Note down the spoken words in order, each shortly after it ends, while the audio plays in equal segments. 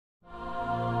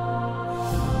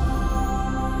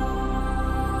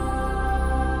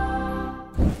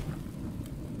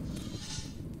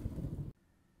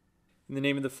In the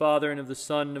name of the Father, and of the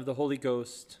Son, and of the Holy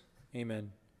Ghost.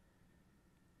 Amen.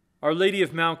 Our Lady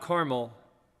of Mount Carmel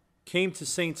came to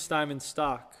St. Stephen's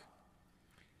Stock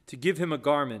to give him a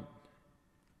garment,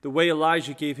 the way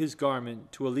Elijah gave his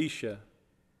garment to Elisha.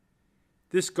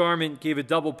 This garment gave a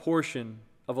double portion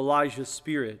of Elijah's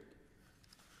spirit.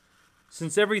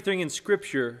 Since everything in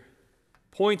Scripture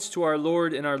points to our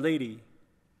Lord and Our Lady,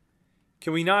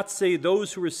 can we not say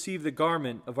those who receive the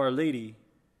garment of Our Lady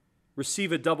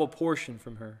receive a double portion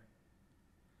from her?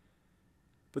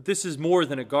 But this is more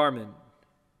than a garment,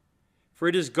 for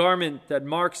it is garment that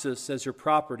marks us as her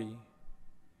property.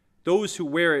 Those who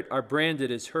wear it are branded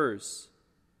as hers.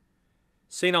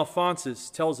 St. Alphonsus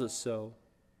tells us so.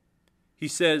 He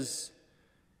says,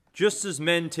 "Just as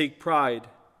men take pride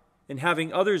in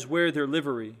having others wear their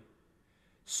livery,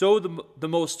 so the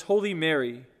Most Holy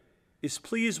Mary is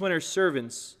pleased when her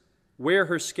servants wear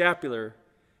her scapular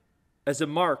as a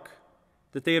mark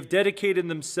that they have dedicated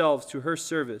themselves to her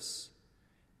service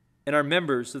and are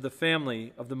members of the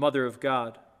family of the Mother of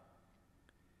God."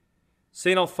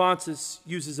 St. Alphonsus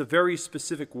uses a very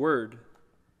specific word,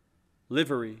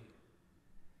 livery.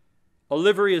 A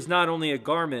livery is not only a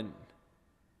garment,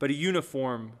 but a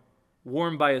uniform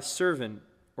worn by a servant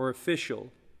or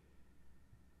official.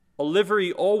 A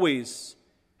livery always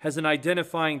has an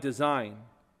identifying design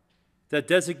that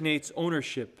designates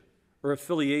ownership or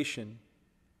affiliation.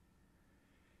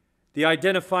 The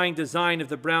identifying design of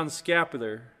the brown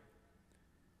scapular,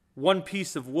 one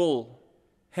piece of wool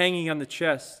hanging on the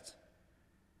chest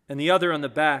and the other on the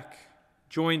back,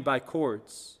 joined by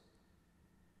cords.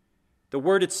 The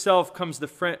word itself comes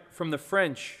from the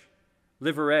French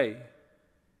livrer,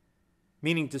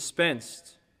 meaning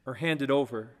dispensed or handed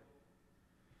over.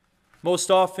 Most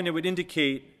often it would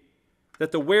indicate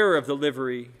that the wearer of the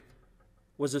livery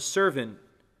was a servant,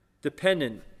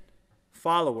 dependent,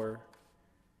 follower,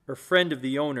 or friend of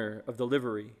the owner of the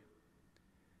livery,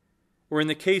 or in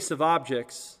the case of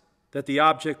objects, that the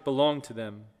object belonged to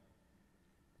them.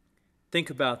 Think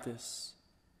about this.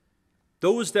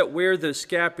 Those that wear the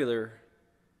scapular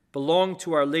belong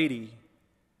to Our Lady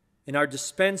and are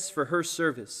dispensed for her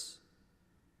service.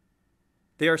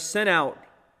 They are sent out,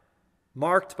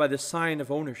 marked by the sign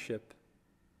of ownership.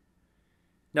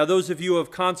 Now, those of you who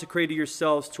have consecrated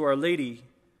yourselves to Our Lady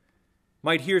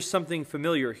might hear something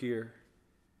familiar here.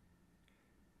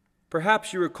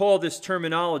 Perhaps you recall this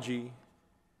terminology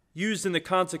used in the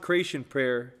consecration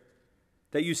prayer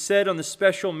that you said on the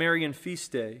special Marian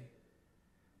feast day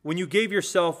when you gave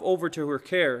yourself over to her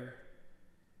care.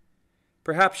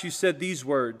 Perhaps you said these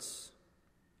words,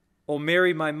 "O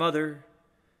Mary, my mother,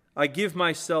 I give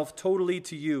myself totally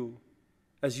to you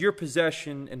as your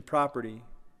possession and property."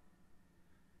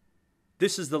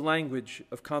 This is the language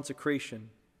of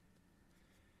consecration.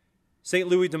 St.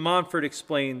 Louis de Montfort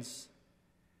explains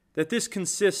that this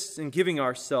consists in giving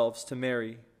ourselves to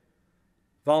Mary,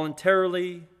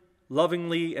 voluntarily,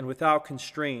 lovingly, and without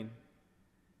constraint,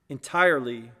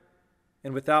 entirely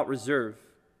and without reserve.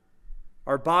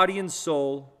 Our body and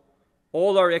soul,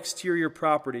 all our exterior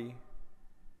property,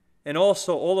 and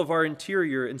also all of our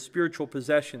interior and spiritual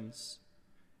possessions,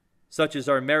 such as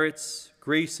our merits,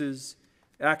 graces,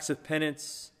 acts of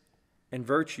penance, and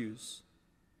virtues.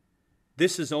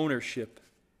 This is ownership,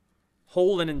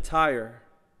 whole and entire.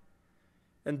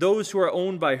 And those who are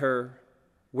owned by her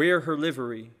wear her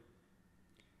livery.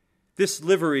 This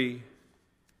livery,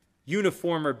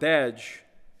 uniform or badge,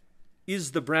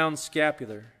 is the brown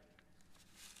scapular.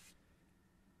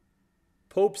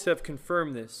 Popes have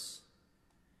confirmed this.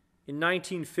 In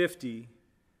 1950,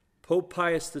 Pope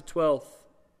Pius XII,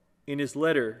 in his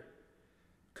letter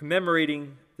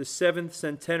commemorating the 7th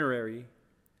centenary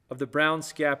of the brown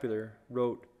scapular,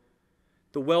 wrote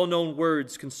the well-known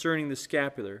words concerning the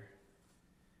scapular.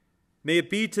 "May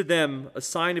it be to them a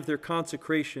sign of their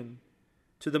consecration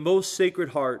to the most sacred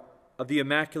heart of the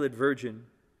Immaculate Virgin,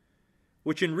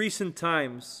 which in recent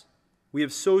times we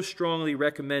have so strongly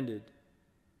recommended."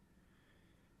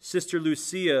 Sister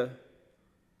Lucia,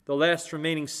 the last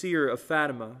remaining seer of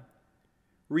Fatima,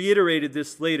 reiterated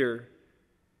this later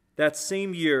that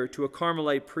same year to a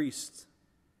Carmelite priest,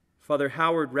 Father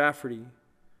Howard Rafferty,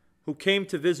 who came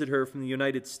to visit her from the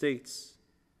United States.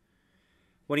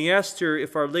 When he asked her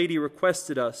if Our Lady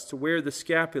requested us to wear the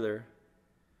scapular,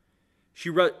 she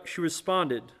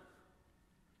responded,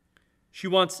 "She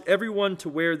wants everyone to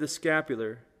wear the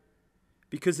scapular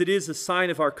because it is a sign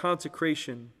of our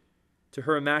consecration to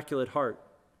her Immaculate Heart."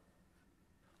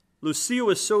 Lucia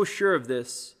was so sure of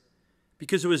this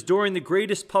because it was during the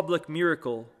greatest public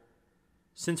miracle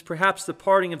since perhaps the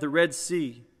parting of the Red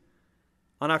Sea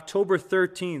on October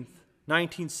 13th,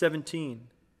 1917,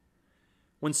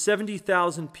 when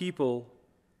 70,000 people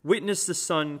witnessed the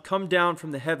sun come down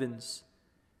from the heavens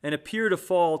and appear to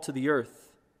fall to the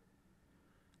earth.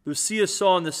 Lucia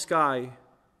saw in the sky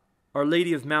Our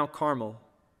Lady of Mount Carmel,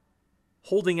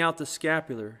 holding out the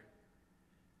scapular,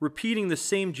 repeating the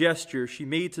same gesture she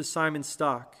made to Simon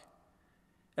Stock,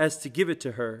 as to give it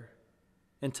to her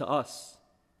and to us.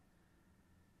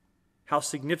 How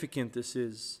significant this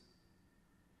is.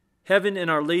 Heaven and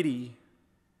Our Lady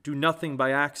do nothing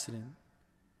by accident.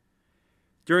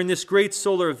 During this great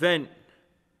solar event,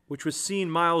 which was seen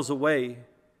miles away,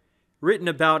 written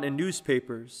about in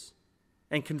newspapers,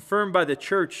 and confirmed by the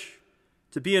Church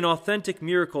to be an authentic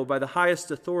miracle by the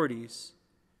highest authorities,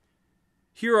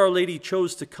 here Our Lady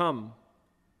chose to come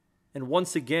and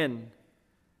once again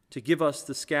to give us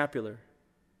the scapular.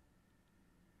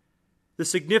 The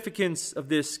significance of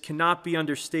this cannot be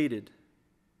understated.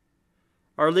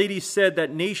 Our Lady said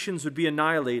that nations would be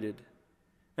annihilated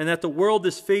and that the world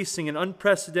is facing an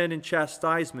unprecedented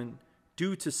chastisement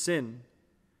due to sin.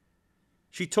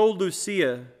 She told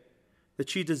Lucia that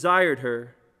she desired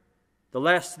her, the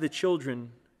last of the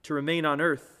children, to remain on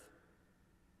earth,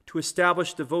 to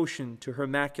establish devotion to her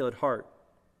Immaculate Heart,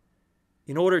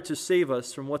 in order to save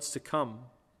us from what's to come.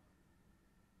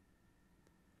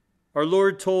 Our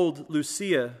Lord told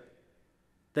Lucia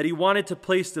that he wanted to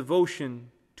place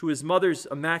devotion to his mother's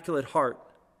Immaculate Heart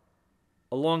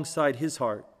alongside his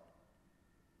heart.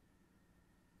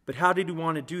 But how did he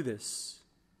want to do this?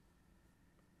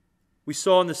 We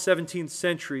saw in the 17th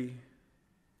century,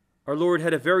 our Lord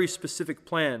had a very specific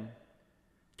plan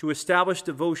to establish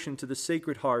devotion to the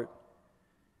Sacred Heart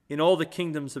in all the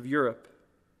kingdoms of Europe.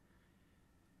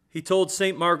 He told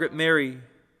St. Margaret Mary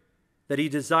that he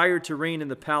desired to reign in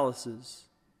the palaces.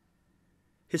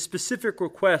 His specific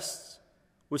request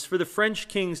was for the French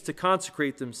kings to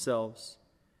consecrate themselves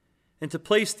and to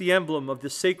place the emblem of the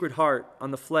Sacred Heart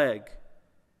on the flag.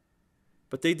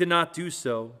 But they did not do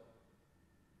so,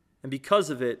 and because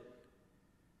of it,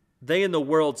 they and the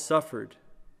world suffered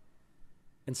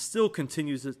and still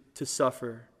continues to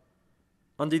suffer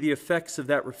under the effects of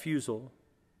that refusal.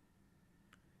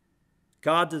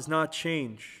 God does not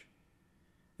change,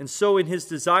 and so in his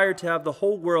desire to have the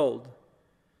whole world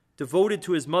devoted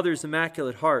to his mother's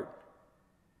Immaculate Heart,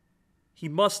 he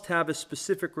must have a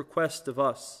specific request of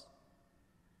us.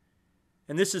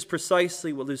 And this is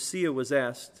precisely what Lucia was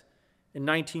asked in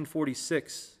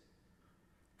 1946,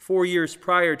 4 years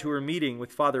prior to her meeting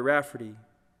with Father Rafferty.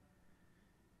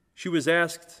 She was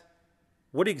asked,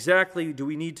 what exactly do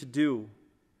we need to do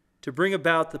to bring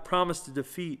about the promised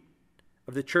defeat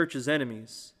of the Church's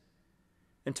enemies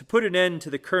and to put an end to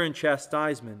the current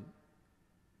chastisement?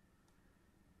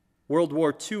 World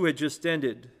War II had just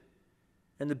ended,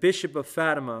 and the Bishop of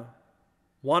Fatima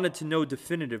wanted to know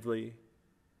definitively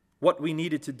what we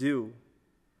needed to do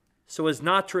so as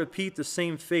not to repeat the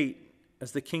same fate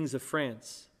as the kings of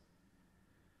France.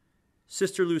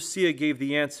 Sister Lucia gave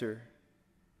the answer.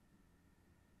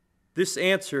 This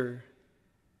answer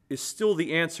is still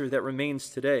the answer that remains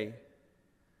today.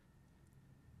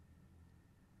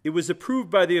 It was approved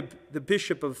by the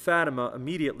Bishop of Fatima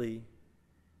immediately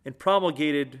and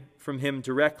promulgated from him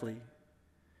directly.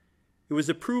 It was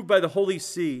approved by the Holy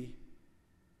See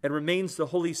and remains the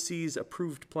Holy See's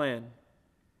approved plan.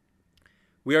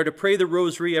 We are to pray the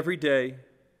Rosary every day,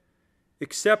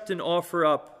 accept and offer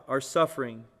up our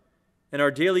suffering and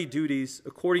our daily duties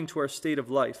according to our state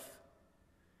of life,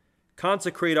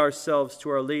 consecrate ourselves to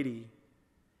Our Lady,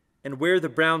 and wear the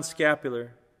brown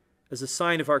scapular as a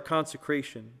sign of our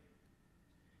consecration.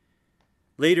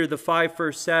 Later, the 5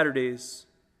 first Saturdays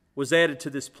was added to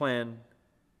this plan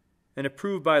and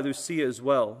approved by Lucia as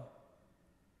well.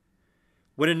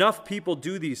 When enough people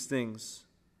do these things,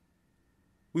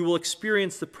 we will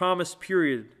experience the promised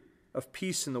period of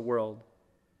peace in the world.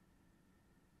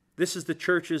 This is the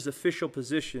Church's official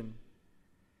position.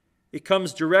 It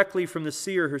comes directly from the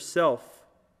seer herself,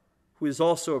 who is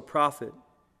also a prophet.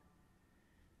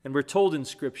 And we're told in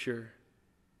Scripture,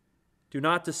 do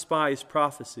not despise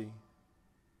prophecy.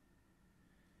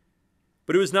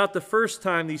 But it was not the first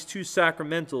time these two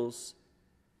sacramentals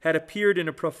had appeared in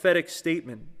a prophetic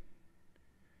statement.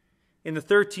 In the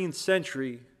 13th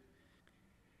century,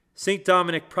 St.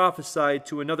 Dominic prophesied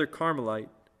to another Carmelite,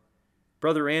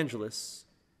 Brother Angelus,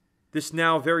 this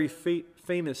now very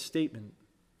famous statement.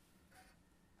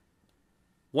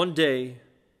 One day,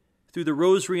 through the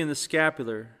Rosary and the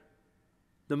Scapular,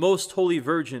 the Most Holy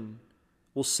Virgin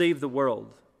will save the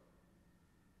world.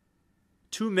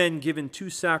 2 men given 2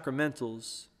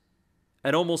 sacramentals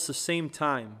at almost the same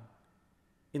time,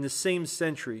 in the same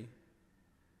century.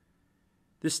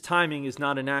 This timing is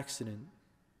not an accident.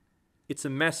 It's a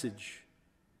message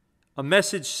a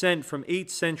message sent from 8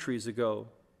 centuries ago.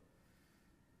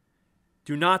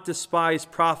 Do not despise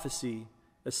prophecy,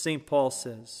 as St. Paul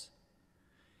says.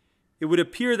 It would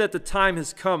appear that the time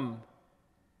has come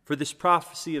for this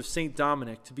prophecy of St.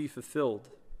 Dominic to be fulfilled.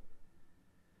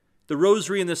 The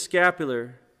Rosary and the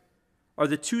Scapular are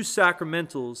the 2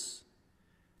 sacramentals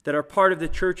that are part of the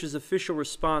Church's official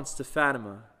response to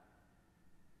Fatima.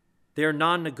 They are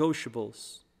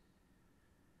non-negotiables.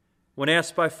 When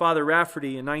asked by Father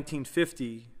Rafferty in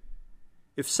 1950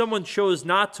 if someone chose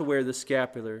not to wear the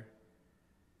scapular,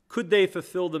 could they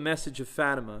fulfill the message of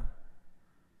Fatima?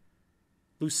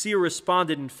 Lucia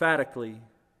responded emphatically,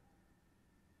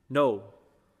 no,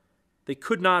 they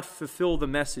could not fulfill the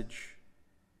message.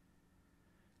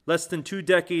 Less than 2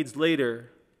 decades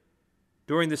later,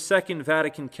 during the Second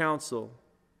Vatican Council,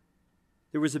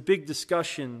 there was a big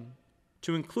discussion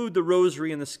to include the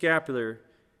Rosary and the Scapular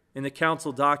in the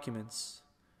Council documents.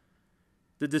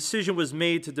 The decision was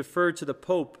made to defer to the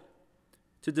Pope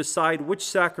to decide which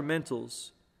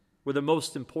sacramentals were the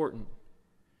most important.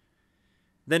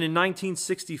 Then in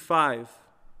 1965,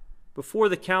 before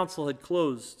the Council had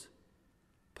closed,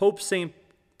 Pope St.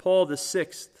 Paul VI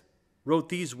wrote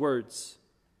these words: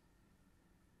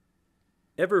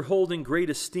 "Ever hold in great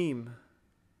esteem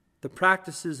the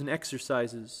practices and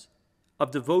exercises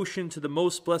of devotion to the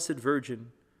Most Blessed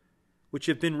Virgin, which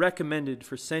have been recommended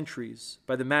for centuries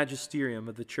by the magisterium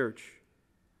of the Church.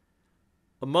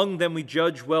 Among them we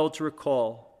judge well to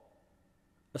recall,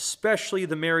 especially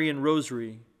the Marian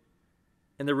Rosary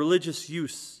and the religious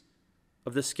use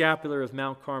of the Scapular of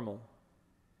Mount Carmel.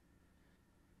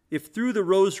 If through the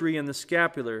Rosary and the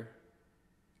Scapular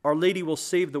Our Lady will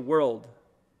save the world,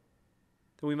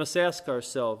 then we must ask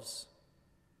ourselves,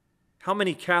 how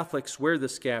many Catholics wear the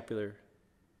scapular?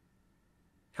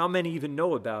 How many even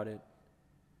know about it?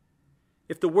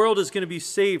 If the world is going to be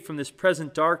saved from this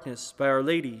present darkness by Our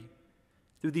Lady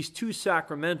through these 2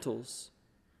 sacramentals,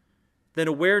 then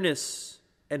awareness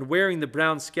and wearing the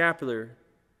brown scapular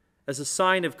as a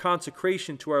sign of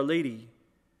consecration to Our Lady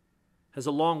has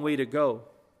a long way to go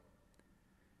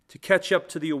to catch up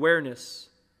to the awareness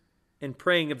and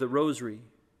praying of the Rosary.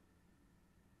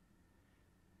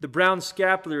 The brown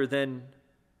scapular, then,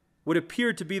 would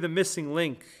appear to be the missing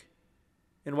link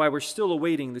and why we're still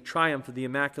awaiting the triumph of the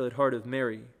Immaculate Heart of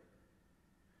Mary.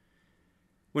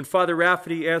 When Father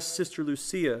Rafferty asked Sister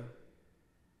Lucia,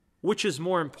 which is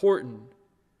more important,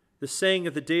 the saying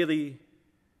of the daily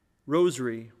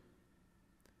Rosary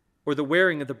or the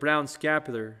wearing of the brown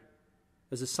scapular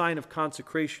as a sign of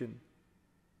consecration,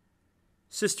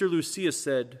 Sister Lucia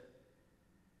said,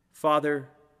 "Father,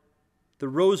 the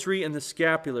Rosary and the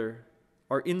scapular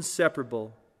are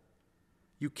inseparable.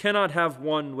 You cannot have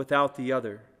one without the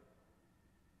other."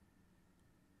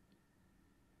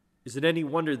 Is it any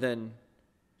wonder, then,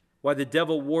 why the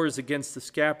devil wars against the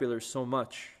scapular so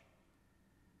much?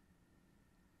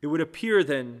 It would appear,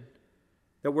 then,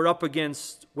 that we're up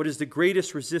against what is the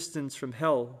greatest resistance from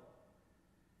hell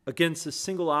against a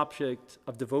single object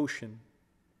of devotion.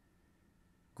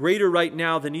 Greater right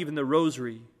now than even the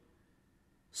Rosary,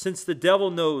 since the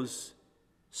devil knows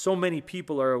so many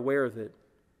people are aware of it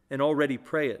and already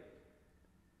pray it.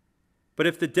 But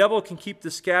if the devil can keep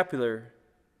the scapular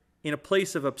in a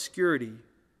place of obscurity,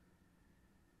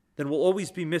 then we'll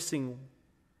always be missing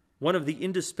one of the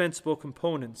indispensable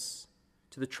components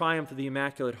to the triumph of the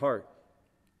Immaculate Heart.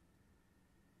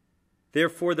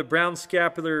 Therefore, the brown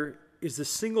scapular is the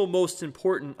single most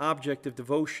important object of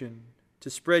devotion to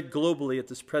spread globally at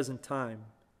this present time.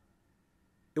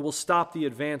 It will stop the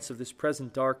advance of this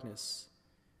present darkness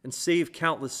and save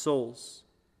countless souls,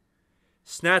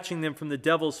 snatching them from the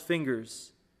devil's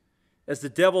fingers, as the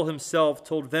devil himself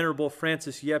told Venerable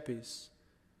Francis Yepes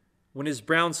when his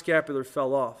brown scapular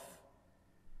fell off,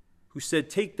 who said,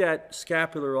 "Take that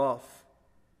scapular off,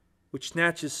 which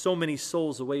snatches so many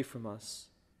souls away from us."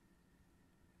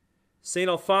 St.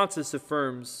 Alphonsus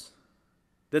affirms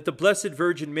that the Blessed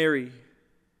Virgin Mary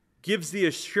gives the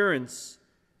assurance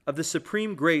of the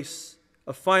supreme grace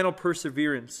of final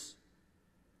perseverance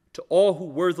to all who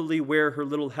worthily wear her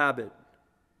little habit.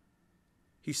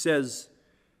 He says,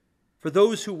 "For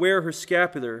those who wear her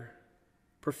scapular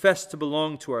profess to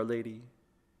belong to Our Lady.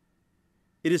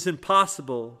 It is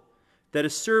impossible that a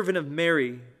servant of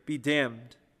Mary be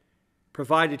damned,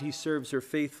 provided he serves her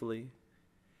faithfully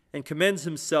and commends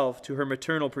himself to her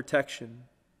maternal protection.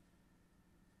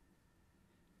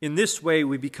 In this way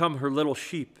we become her little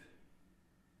sheep,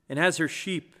 and as her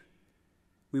sheep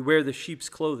we wear the sheep's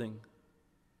clothing,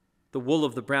 the wool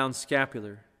of the brown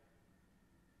scapular.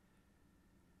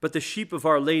 But the sheep of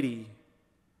Our Lady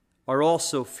are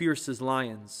also fierce as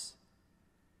lions.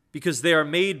 because they are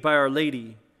made by Our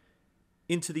Lady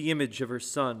into the image of her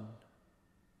Son.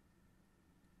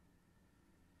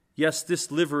 Yes,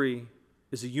 this livery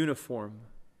is a uniform,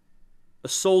 a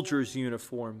soldier's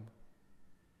uniform,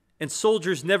 and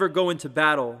soldiers never go into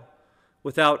battle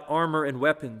without armor and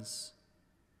weapons.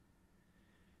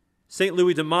 St.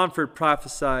 Louis de Montfort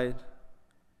prophesied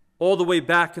all the way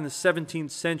back in the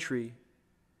 17th century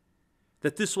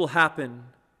that this will happen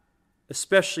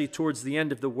especially towards the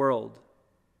end of the world,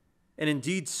 and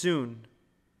indeed soon,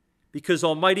 because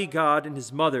Almighty God and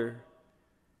His Mother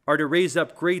are to raise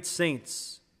up great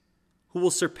saints who will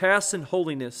surpass in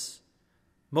holiness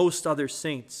most other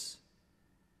saints.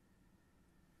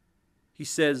 He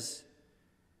says,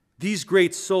 these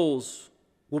great souls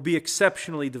will be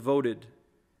exceptionally devoted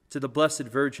to the Blessed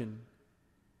Virgin.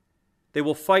 They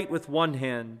will fight with one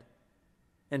hand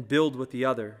and build with the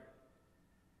other.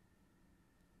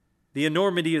 The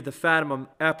enormity of the Fatima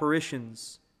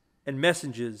apparitions and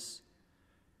messages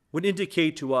would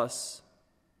indicate to us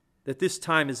that this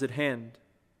time is at hand.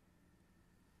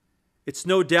 It's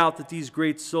no doubt that these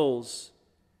great souls,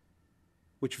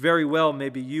 which very well may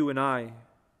be you and I,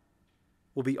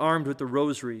 will be armed with the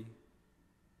rosary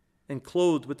and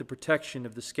clothed with the protection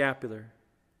of the scapular.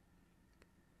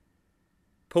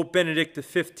 Pope Benedict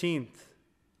XV,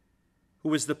 who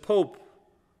was the Pope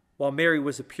while Mary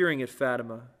was appearing at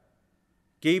Fatima,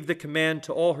 gave the command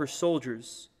to all her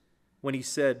soldiers when he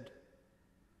said,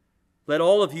 "Let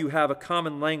all of you have a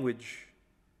common language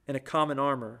and a common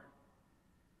armor."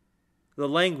 The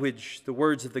language, the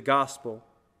words of the gospel.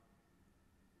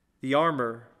 The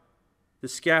armor, the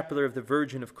scapular of the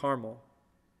Virgin of Carmel.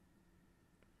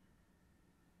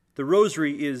 The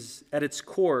rosary is, at its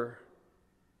core,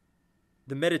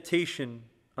 the meditation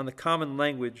on the common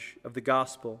language of the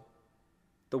gospel,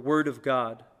 the Word of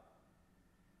God,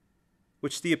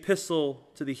 which the epistle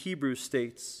to the Hebrews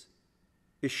states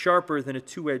is sharper than a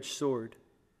two-edged sword.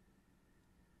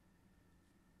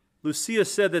 Lucia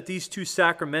said that these two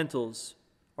sacramentals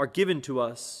are given to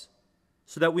us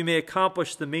so that we may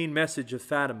accomplish the main message of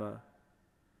Fatima,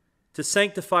 to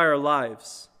sanctify our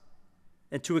lives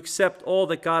and to accept all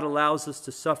that God allows us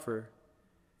to suffer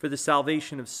for the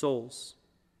salvation of souls.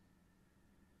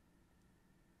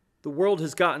 The world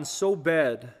has gotten so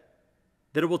bad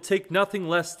that it will take nothing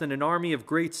less than an army of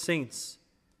great saints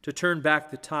to turn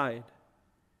back the tide.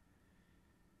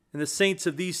 And the saints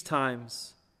of these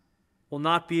times will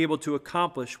not be able to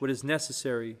accomplish what is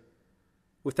necessary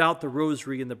without the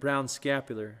rosary and the brown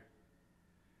scapular.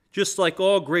 Just like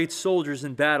all great soldiers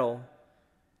in battle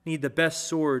need the best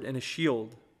sword and a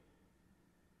shield.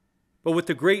 But with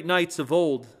the great knights of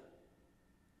old,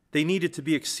 they needed to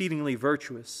be exceedingly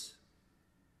virtuous.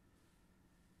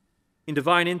 In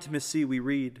Divine Intimacy we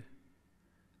read,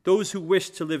 "Those who wish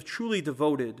to live truly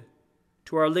devoted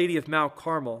to Our Lady of Mount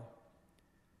Carmel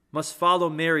must follow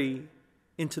Mary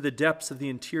into the depths of the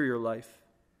interior life.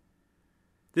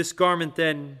 This garment,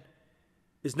 then,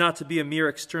 is not to be a mere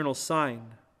external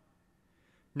sign.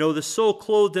 No, the soul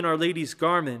clothed in Our Lady's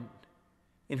garment,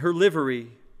 in her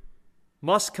livery,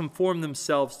 must conform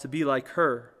themselves to be like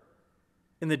her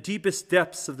in the deepest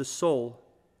depths of the soul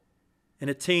and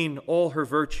attain all her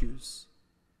virtues.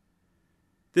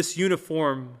 This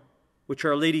uniform which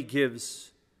Our Lady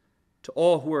gives to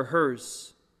all who are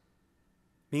hers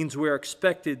means we are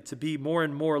expected to be more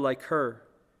and more like her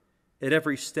at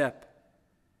every step,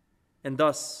 and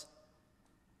thus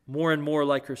more and more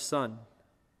like her Son.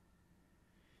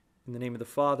 In the name of the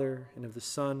Father, and of the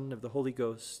Son, and of the Holy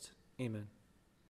Ghost, amen.